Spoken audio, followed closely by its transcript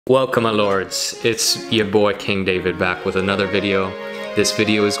Welcome my lords, it's your boy King David back with another video. This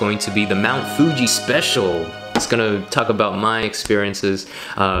video is going to be the Mount Fuji special. It's gonna talk about my experiences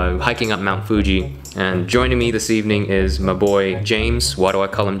hiking up Mount Fuji. And joining me this evening is my boy James. Why do I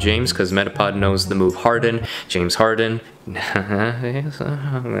call him James? Because Metapod knows the move Harden. James Harden. Okay,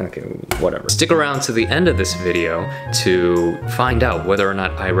 whatever. Stick around to the end of this video to find out whether or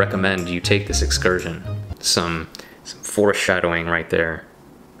not I recommend you take this excursion. Some foreshadowing right there.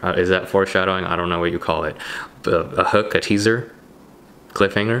 Is that foreshadowing? I don't know what you call it. A hook, a teaser,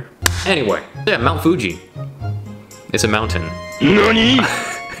 cliffhanger. Anyway, yeah, Mount Fuji. It's a mountain. NANI?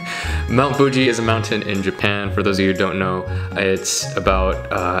 Mount Fuji is a mountain in Japan. For those of you who don't know, it's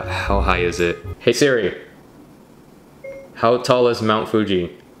about, how high is it? Hey Siri, how tall is Mount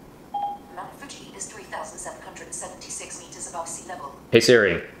Fuji? Mount Fuji is 3,776 meters above sea level. Hey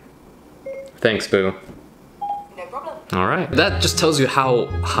Siri. Thanks, boo. No problem. Alright, that just tells you how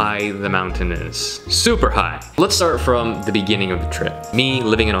high the mountain is. Super high. Let's start from the beginning of the trip. Me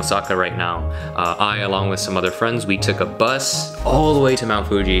living in Osaka right now, I along with some other friends, we took a bus all the way to Mount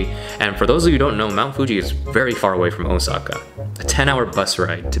Fuji. And for those of you who don't know, Mount Fuji is very far away from Osaka. A 10-hour bus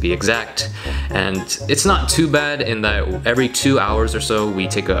ride to be exact. And it's not too bad in that every 2 hours or so we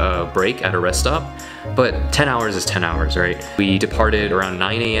take a break at a rest stop. But 10 hours is 10 hours, right? We departed around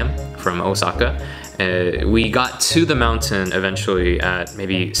 9 AM from Osaka. We got to the mountain eventually at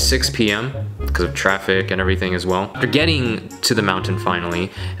maybe 6 PM because of traffic and everything as well. After getting to the mountain finally,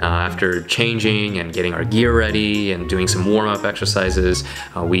 after changing and getting our gear ready and doing some warm-up exercises,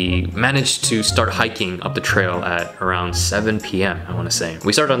 we managed to start hiking up the trail at around 7 PM, I want to say.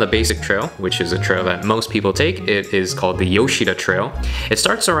 We started on the basic trail, which is a trail that most people take. It is called the Yoshida Trail. It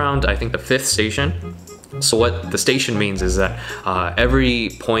starts around, I think, the 5th station. So what the station means is that every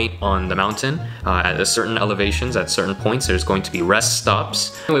point on the mountain, at a certain elevations, at certain points, there's going to be rest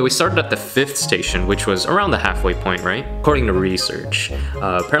stops. Anyway, we started at the 5th station, which was around the halfway point, right? According to research.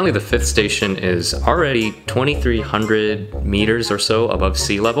 Apparently the 5th station is already 2,300 meters or so above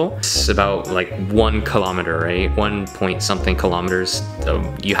sea level. It's about like 1 kilometer, right? 1 point something kilometers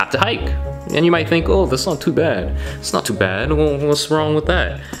you have to hike. And you might think, oh, that's not too bad. It's not too bad. Well, what's wrong with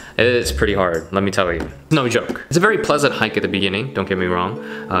that? It's pretty hard, let me tell you. No joke. It's a very pleasant hike at the beginning, don't get me wrong.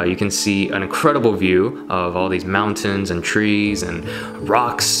 You can see an incredible view of all these mountains and trees and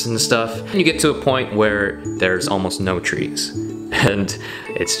rocks and stuff. And you get to a point where there's almost no trees. And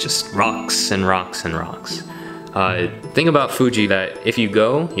it's just rocks and rocks and rocks. Thing about Fuji that if you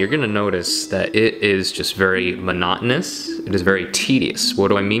go, you're gonna notice that it is just very monotonous. It is very tedious. What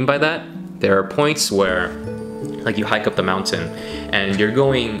do I mean by that? There are points where, like, you hike up the mountain and you're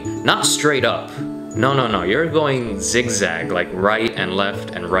going not straight up. No, you're going zigzag, like right and left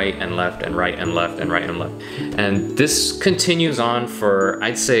and right and left and right and left and right and left. And this continues on for,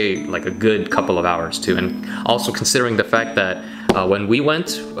 I'd say, like a good couple of hours too. And also considering the fact that when we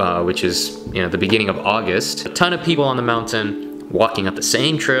went, which is, you know, the beginning of August, a ton of people on the mountain walking up the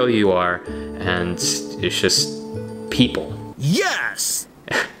same trail you are, and it's just people. Yes!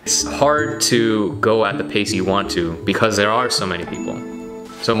 It's hard to go at the pace you want to because there are so many people.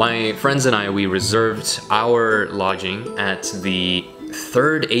 So my friends and I, we reserved our lodging at the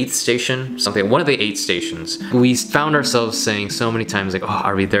 3rd, 8th station, something, one of the 8 stations. We found ourselves saying so many times like, oh,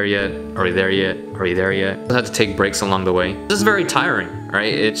 are we there yet? Are we there yet? Are we there yet? We had to take breaks along the way. This is very tiring,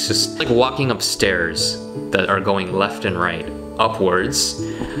 right? It's just like walking up stairs that are going left and right, upwards,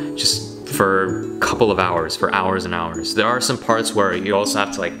 just for a couple of hours, for hours and hours. There are some parts where you also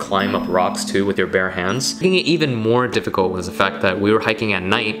have to like climb up rocks too with your bare hands. Making it even more difficult was the fact that we were hiking at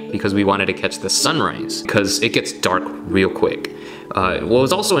night because we wanted to catch the sunrise because it gets dark real quick. What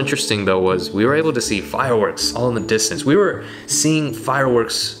was also interesting though was we were able to see fireworks all in the distance. We were seeing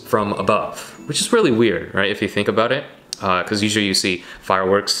fireworks from above, which is really weird, right, if you think about it. Because usually you see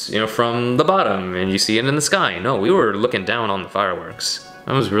fireworks, you know, from the bottom and you see it in the sky. No, we were looking down on the fireworks.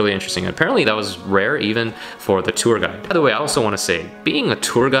 That was really interesting. Apparently that was rare even for the tour guide. By the way, I also want to say, being a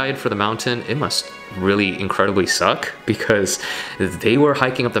tour guide for the mountain, it must really incredibly suck because they were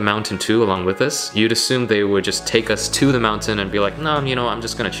hiking up the mountain too along with us. You'd assume they would just take us to the mountain and be like, no, you know, I'm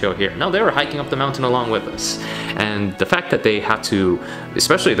just gonna chill here. No, they were hiking up the mountain along with us. And the fact that they have to,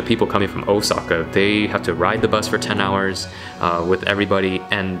 especially the people coming from Osaka, they have to ride the bus for 10 hours with everybody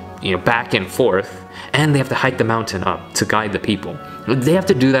and, you know, back and forth, and they have to hike the mountain up to guide the people. They have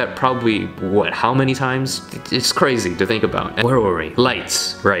to do that probably, what, how many times? It's crazy to think about. And where were we?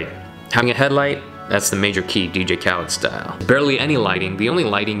 Lights, right. Having a headlight, that's the major key, DJ Khaled style. Barely any lighting. The only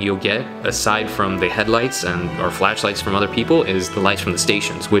lighting you'll get, aside from the headlights or flashlights from other people, is the lights from the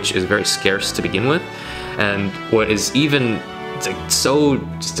stations, which is very scarce to begin with. And what is even it's like so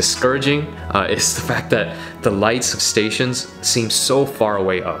just discouraging is the fact that the lights of stations seem so far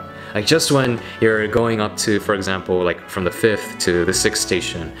away up. Like just when you're going up to, for example, like from the 5th to the 6th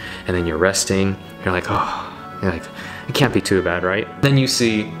station, and then you're resting, you're like, oh, you're like, it can't be too bad, right? Then you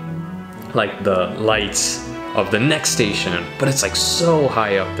see like the lights of the next station, but it's like so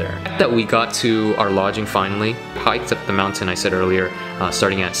high up there. That we got to our lodging finally, hiked up the mountain I said earlier,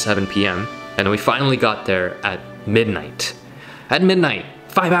 starting at 7 p.m. and we finally got there at midnight. At midnight,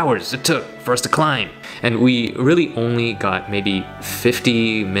 5 hours it took for us to climb. And we really only got maybe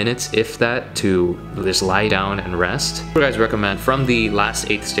 50 minutes, if that, to just lie down and rest. I guys recommend from the last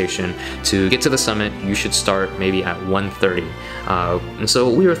 8th station to get to the summit, you should start maybe at 1:30. And so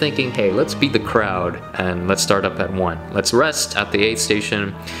we were thinking, hey, let's beat the crowd and let's start up at 1. Let's rest at the 8th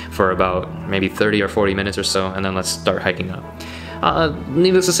station for about maybe 30 or 40 minutes or so, and then let's start hiking up.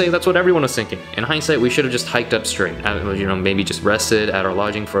 Needless to say, that's what everyone was thinking. In hindsight, we should have just hiked up straight. You know, maybe just rested at our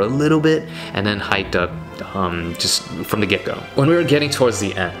lodging for a little bit and then hiked up just from the get-go. When we were getting towards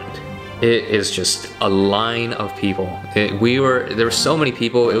the end, it is just a line of people. There were so many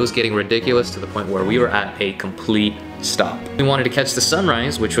people, it was getting ridiculous to the point where we were at a complete stop. We wanted to catch the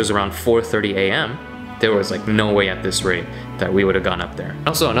sunrise, which was around 4:30 a.m. There was like no way at this rate that we would have gone up there.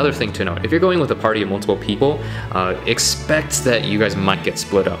 Also, another thing to note, if you're going with a party of multiple people, expect that you guys might get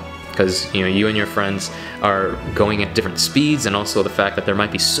split up, because you know, you and your friends are going at different speeds, and also the fact that there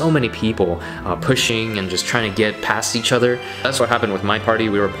might be so many people pushing and just trying to get past each other. That's what happened with my party.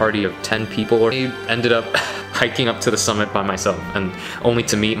 We were a party of 10 people. I ended up hiking up to the summit by myself, and only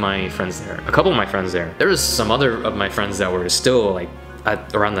to meet my friends there. A couple of my friends there. There was some other of my friends that were still like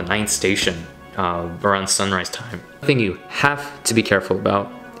at around the 9th station. Around sunrise time. The thing you have to be careful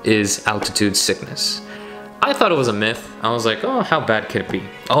about is altitude sickness. I thought it was a myth. I was like, oh, how bad could it be?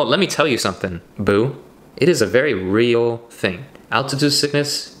 Oh, let me tell you something, boo. It is a very real thing. Altitude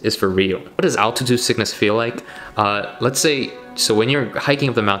sickness is for real. What does altitude sickness feel like? Let's say, so when you're hiking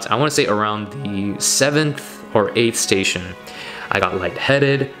up the mountain, I want to say around the 7th or 8th station, I got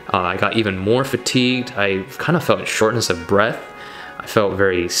lightheaded, I got even more fatigued, I kind of felt shortness of breath. I felt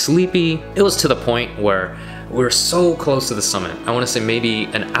very sleepy. It was to the point where we were so close to the summit. I want to say maybe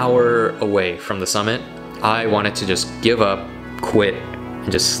an hour away from the summit. I wanted to just give up, quit,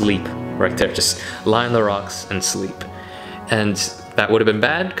 and just sleep right there. Just lie on the rocks and sleep. And that would have been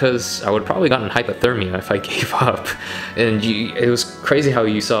bad because I would have probably gotten hypothermia if I gave up. And it was crazy how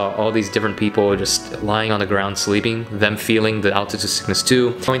you saw all these different people just lying on the ground sleeping, them feeling the altitude sickness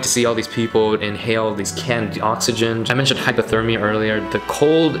too. Going to see all these people inhale these canned oxygen. I mentioned hypothermia earlier. The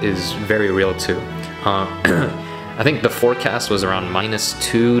cold is very real too. I think the forecast was around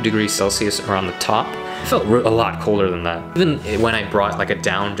 -2 degrees Celsius around the top. It felt a lot colder than that. Even when I brought like a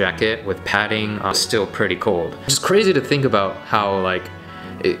down jacket with padding, it was still pretty cold. It's just crazy to think about how like,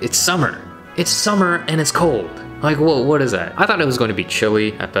 it's summer. It's summer and it's cold. Like, what is that? I thought it was going to be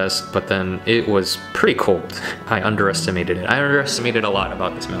chilly at best, but then it was pretty cold. I underestimated it. I underestimated a lot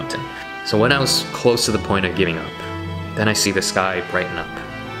about this mountain. So when I was close to the point of giving up, then I see the sky brighten up.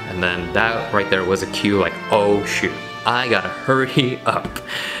 And then that right there was a cue like, oh shoot, I gotta hurry up.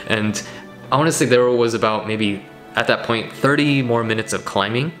 And I want to say there was about maybe, at that point, 30 more minutes of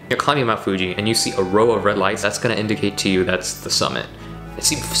climbing. You're climbing Mount Fuji and you see a row of red lights, that's going to indicate to you that's the summit. It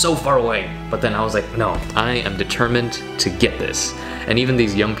seemed so far away, but then I was like, no, I am determined to get this. And even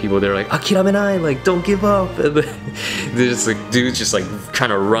these young people, they're like, Akiramenai, like, don't give up. They're just like, dudes just like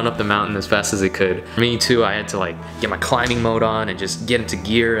trying to run up the mountain as fast as they could. Me too, I had to like get my climbing mode on and just get into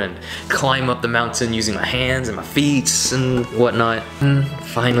gear and climb up the mountain using my hands and my feet and whatnot. And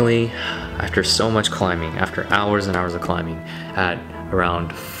finally, after so much climbing, after hours and hours of climbing, at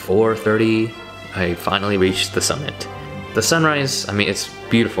around 4:30, I finally reached the summit. The sunrise, I mean, it's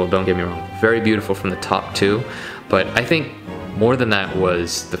beautiful, don't get me wrong. Very beautiful from the top too. But I think more than that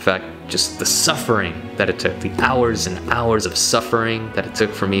was the fact, just the suffering that it took. The hours and hours of suffering that it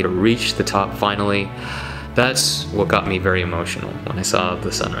took for me to reach the top finally. That's what got me very emotional when I saw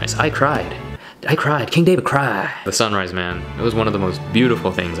the sunrise. I cried. I cried. King David cried. The sunrise, man, it was one of the most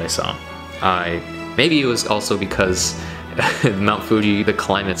beautiful things I saw. Maybe it was also because Mount Fuji, the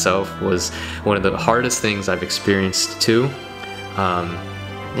climb itself, was one of the hardest things I've experienced too.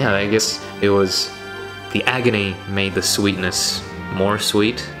 Yeah, I guess it was the agony made the sweetness more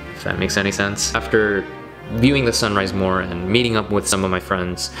sweet, if that makes any sense. After viewing the sunrise more and meeting up with some of my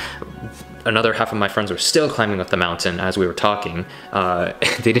friends, another half of my friends were still climbing up the mountain as we were talking.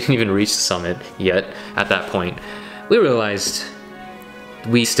 They didn't even reach the summit yet at that point. We realized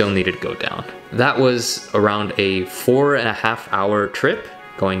we still needed to go down. That was around a 4.5 hour trip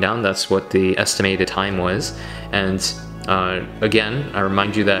going down. That's what the estimated time was. And Again, I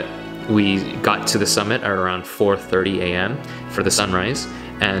remind you that we got to the summit at around 4:30 a.m. for the sunrise,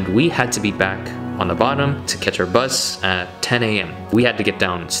 and we had to be back on the bottom to catch our bus at 10 a.m. We had to get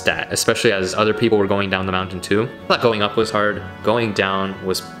down stat, especially as other people were going down the mountain too. I thought going up was hard, going down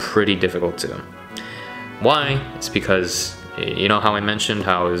was pretty difficult too. Why? It's because, you know how I mentioned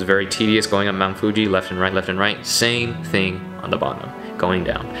how it was very tedious going up Mount Fuji, left and right, left and right? Same thing on the bottom, going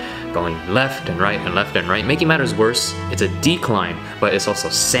down. Going left and right and left and right. Making matters worse, it's a decline, but it's also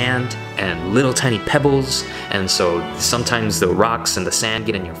sand and little tiny pebbles, and so sometimes the rocks and the sand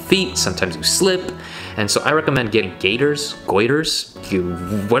get in your feet, sometimes you slip, and so I recommend getting gaiters,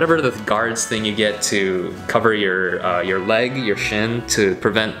 whatever the guards thing you get to cover your leg, your shin, to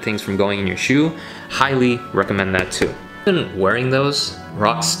prevent things from going in your shoe. Highly recommend that too. Even wearing those,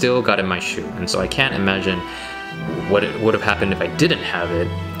 rocks still got in my shoe, and so I can't imagine what it would have happened if I didn't have it,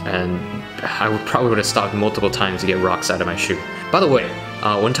 and I probably would have stopped multiple times to get rocks out of my shoe. By the way,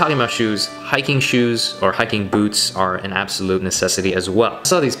 when talking about shoes, hiking shoes or hiking boots are an absolute necessity as well. I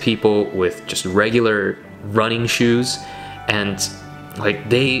saw these people with just regular running shoes, and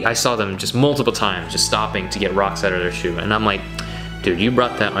like I saw them just multiple times just stopping to get rocks out of their shoe, and I'm like, dude, you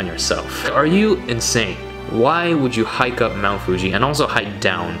brought that on yourself. Are you insane? Why would you hike up Mount Fuji and also hike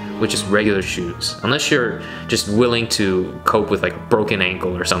down with just regular shoes? Unless you're just willing to cope with like a broken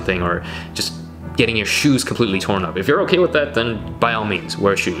ankle or something, or just getting your shoes completely torn up. If you're okay with that, then by all means,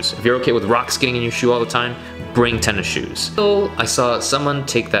 wear shoes. If you're okay with rocks getting in your shoe all the time, bring tennis shoes. So I saw someone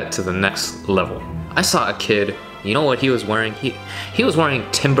take that to the next level. I saw a kid, you know what he was wearing? He was wearing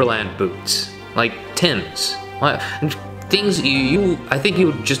Timberland boots, like Timbs. What? Things I think you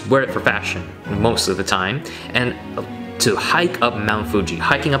would just wear it for fashion most of the time, and to hike up Mount Fuji,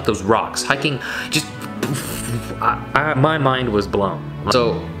 hiking up those rocks, hiking, just my mind was blown.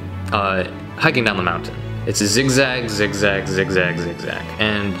 So hiking down the mountain, it's a zigzag, zigzag, zigzag, zigzag,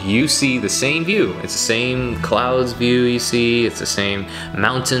 and you see the same view. It's the same clouds view you see, it's the same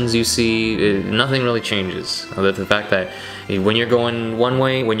mountains you see. Nothing really changes other than the fact that when you're going one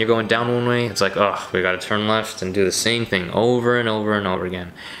way, when you're going down one way, it's like, oh, we gotta turn left and do the same thing over and over and over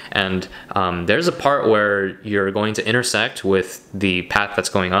again. And there's a part where you're going to intersect with the path that's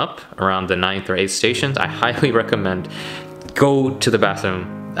going up around the 9th or 8th stations. I highly recommend go to the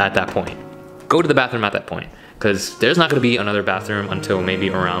bathroom at that point. Go to the bathroom at that point, because there's not gonna be another bathroom until maybe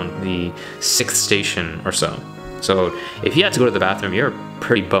around the 6th station or so. So if you had to go to the bathroom, you're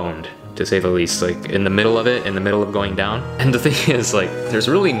pretty boned, to say the least, like in the middle of it, in the middle of going down. And the thing is, like, there's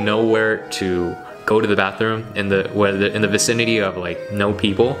really nowhere to go to the bathroom in the vicinity of like no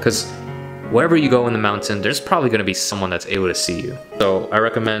people, because wherever you go in the mountain, there's probably going to be someone that's able to see you. So I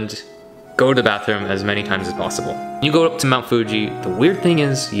recommend go to the bathroom as many times as possible. When you go up to Mount Fuji, the weird thing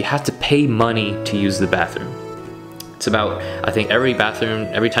is you have to pay money to use the bathroom. It's about, I think every bathroom,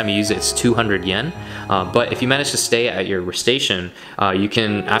 every time you use it, it's 200 yen. But if you manage to stay at your station, you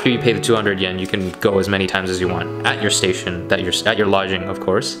can, after you pay the 200 yen, you can go as many times as you want at your station, at your lodging, of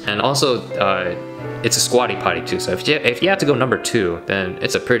course. And also, it's a squatty potty too, so if you have to go number 2, then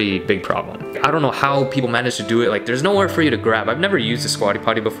it's a pretty big problem. I don't know how people manage to do it. Like, there's nowhere for you to grab. I've never used a squatty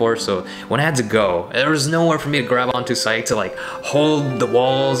potty before, so when I had to go, there was nowhere for me to grab onto, so I had to like hold the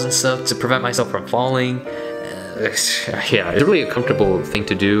walls and stuff to prevent myself from falling. Yeah, it's really a comfortable thing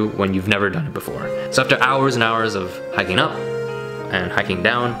to do when you've never done it before. So after hours and hours of hiking up and hiking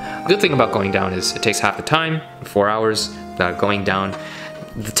down, the good thing about going down is it takes half the time, 4 hours, going down.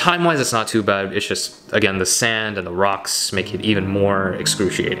 The time-wise, it's not too bad. It's just, again, the sand and the rocks make it even more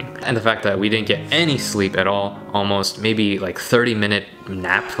excruciating. And the fact that we didn't get any sleep at all, almost maybe like 30-minute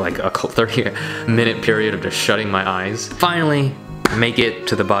nap, like a 30-minute period of just shutting my eyes. Finally, make it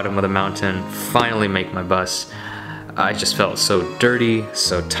to the bottom of the mountain, finally make my bus. I just felt so dirty,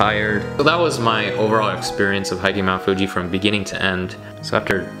 so tired. So that was my overall experience of hiking Mount Fuji from beginning to end. So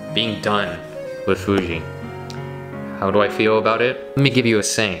after being done with Fuji, how do I feel about it? Let me give you a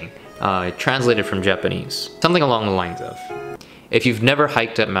saying, translated from Japanese. Something along the lines of, if you've never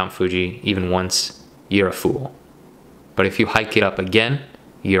hiked up Mount Fuji even once, you're a fool. But if you hike it up again,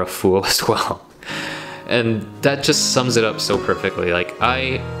 you're a fool as well. And that just sums it up so perfectly. Like,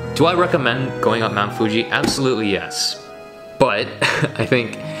 do I recommend going up Mount Fuji? Absolutely yes. But I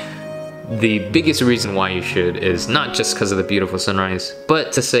think the biggest reason why you should is not just because of the beautiful sunrise,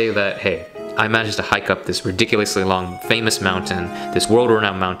 but to say that, hey, I managed to hike up this ridiculously long, famous mountain, this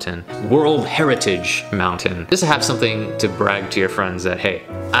world-renowned mountain, world heritage mountain, just to have something to brag to your friends that, hey,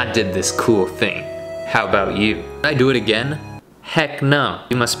 I did this cool thing. How about you? Did I do it again? Heck no.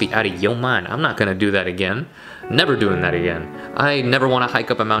 You must be out of your mind. I'm not gonna do that again. Never doing that again. I never want to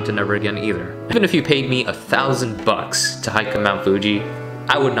hike up a mountain ever again either. Even if you paid me $1,000 to hike up Mount Fuji,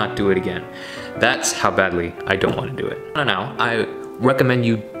 I would not do it again. That's how badly I don't want to do it. Now, I recommend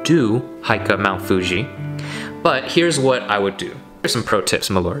you do hike up Mount Fuji, but here's what I would do. Here's some pro tips,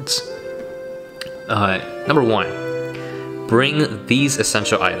 my lords. Number 1, bring these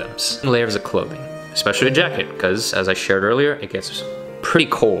essential items. Layers of clothing, especially a jacket, because as I shared earlier, it gets pretty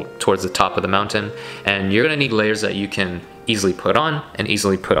cold towards the top of the mountain, and you're gonna need layers that you can easily put on and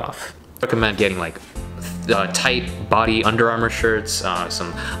easily put off. I recommend getting like tight body Under Armour shirts,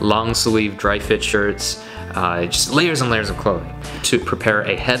 some long sleeve dry fit shirts, just layers and layers of clothing. To prepare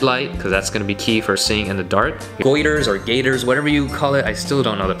a headlight, because that's going to be key for seeing in the dark. Goiters or gaiters, whatever you call it, I still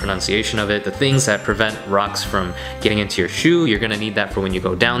don't know the pronunciation of it. The things that prevent rocks from getting into your shoe, you're going to need that for when you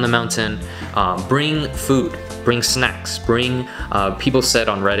go down the mountain. Bring food, bring snacks, bring, people said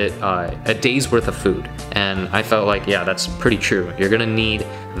on Reddit, a day's worth of food. And I felt like, yeah, that's pretty true. You're going to need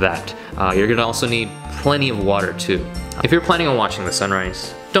that. You're going to also need plenty of water too. If you're planning on watching the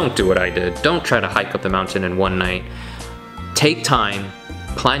sunrise, don't do what I did. Don't try to hike up the mountain in one night. Take time,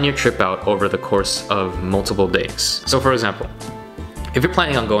 plan your trip out over the course of multiple days. So for example, if you're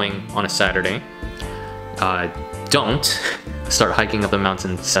planning on going on a Saturday, don't start hiking up the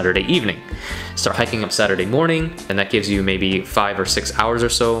mountain Saturday evening. Start hiking up Saturday morning, and that gives you maybe 5 or 6 hours or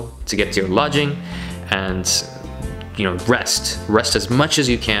so to get to your lodging, and you know, rest as much as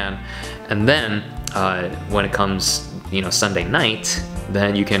you can, and then when it comes, you know, Sunday night,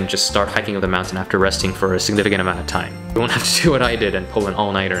 then you can just start hiking up the mountain after resting for a significant amount of time. You won't have to do what I did and pull an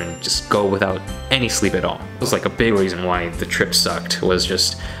all-nighter and just go without any sleep at all. It was like a big reason why the trip sucked, was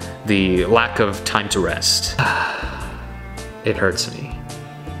just the lack of time to rest. It hurts me.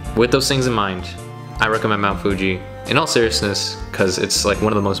 With those things in mind, I recommend Mount Fuji, in all seriousness, because it's like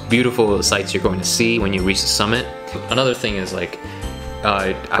one of the most beautiful sights you're going to see when you reach the summit. Another thing is like,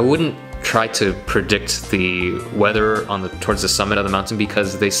 I wouldn't try to predict the weather on towards the summit of the mountain,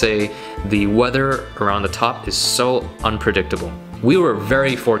 because they say the weather around the top is so unpredictable. We were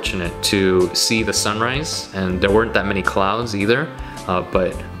very fortunate to see the sunrise, and there weren't that many clouds either,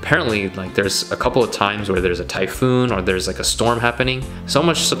 but apparently like there's a couple of times where there's a typhoon or there's like a storm happening, so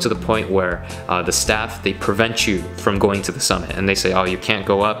much so to the point where the staff, they prevent you from going to the summit, and they say, oh, you can't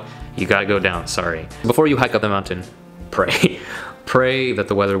go up, you gotta go down, sorry. Before you hike up the mountain, pray. Pray that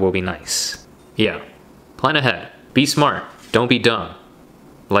the weather will be nice. Yeah, plan ahead. Be smart. Don't be dumb.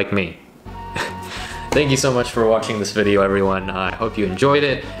 Like me. Thank you so much for watching this video, everyone. I hope you enjoyed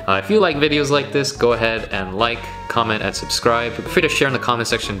it. If you like videos like this, go ahead and like, comment, and subscribe. Feel free to share in the comment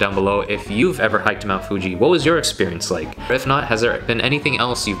section down below if you've ever hiked Mount Fuji. What was your experience like? If not, has there been anything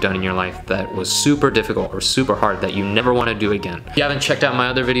else you've done in your life that was super difficult or super hard that you never want to do again? If you haven't checked out my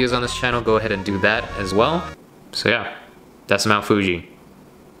other videos on this channel, go ahead and do that as well. So yeah. That's Mount Fuji.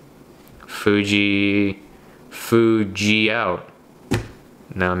 Fuji out.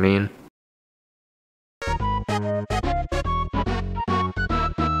 Know what I mean?